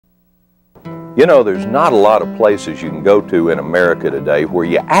You know, there's not a lot of places you can go to in America today where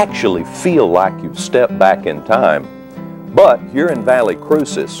you actually feel like you've stepped back in time. But here in Valley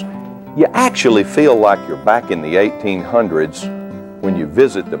Crucis, you actually feel like you're back in the 1800s when you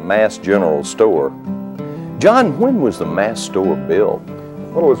visit the Mast General Store. John, when was the Mast store built?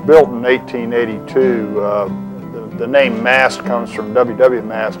 Well, it was built in 1882. The name Mast comes from W.W.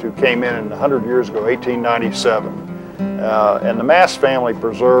 Mast, who came in 100 years ago, 1897. And the Mast family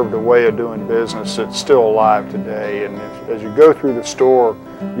preserved a way of doing business that's still alive today. And as you go through the store,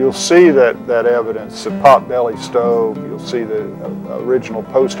 you'll see that evidence, the potbelly stove, you'll see the original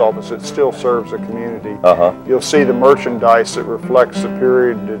post office that still serves the community. You'll see the merchandise that reflects the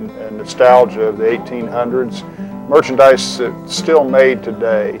period and nostalgia of the 1800s. Merchandise that's still made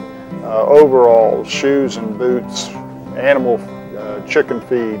today, overalls, shoes and boots, animal chicken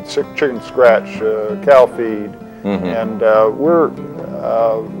feed, chicken scratch, cow feed. And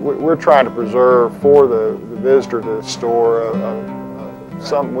we're trying to preserve for the visitor to the store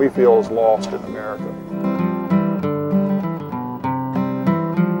something we feel is lost in America.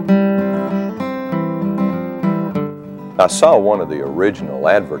 I saw one of the original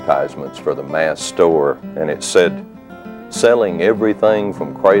advertisements for the Mast store, and it said, selling everything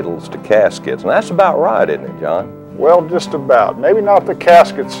from cradles to caskets. And that's about right, isn't it, John? Well, just about. Maybe not the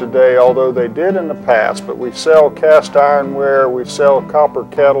caskets today, although they did in the past, but we sell cast ironware, we sell copper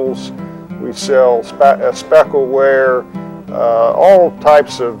kettles, we sell speckleware, all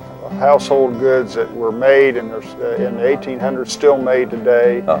types of household goods that were made in the 1800s, still made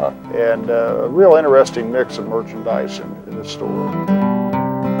today, and a real interesting mix of merchandise in the store.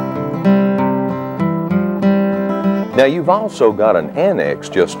 Now, you've also got an annex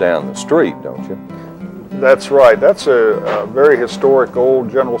just down the street, don't you? That's right. That's a very historic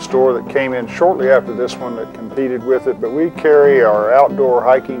old general store that came in shortly after this one that competed with it, but we carry our outdoor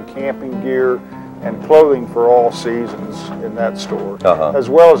hiking, camping gear, and clothing for all seasons in that store, as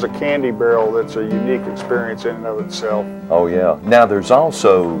well as a candy barrel that's a unique experience in and of itself. Oh yeah. Now there's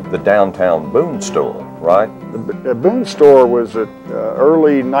also the downtown Boone store, right? The Boone store was an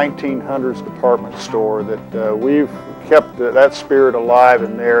early 1900s department store that we've kept that spirit alive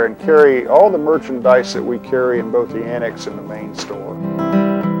in there and carry all the merchandise that we carry in both the annex and the main store.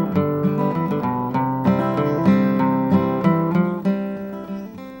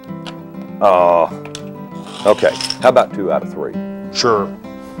 Okay, how about 2 out of 3? Sure.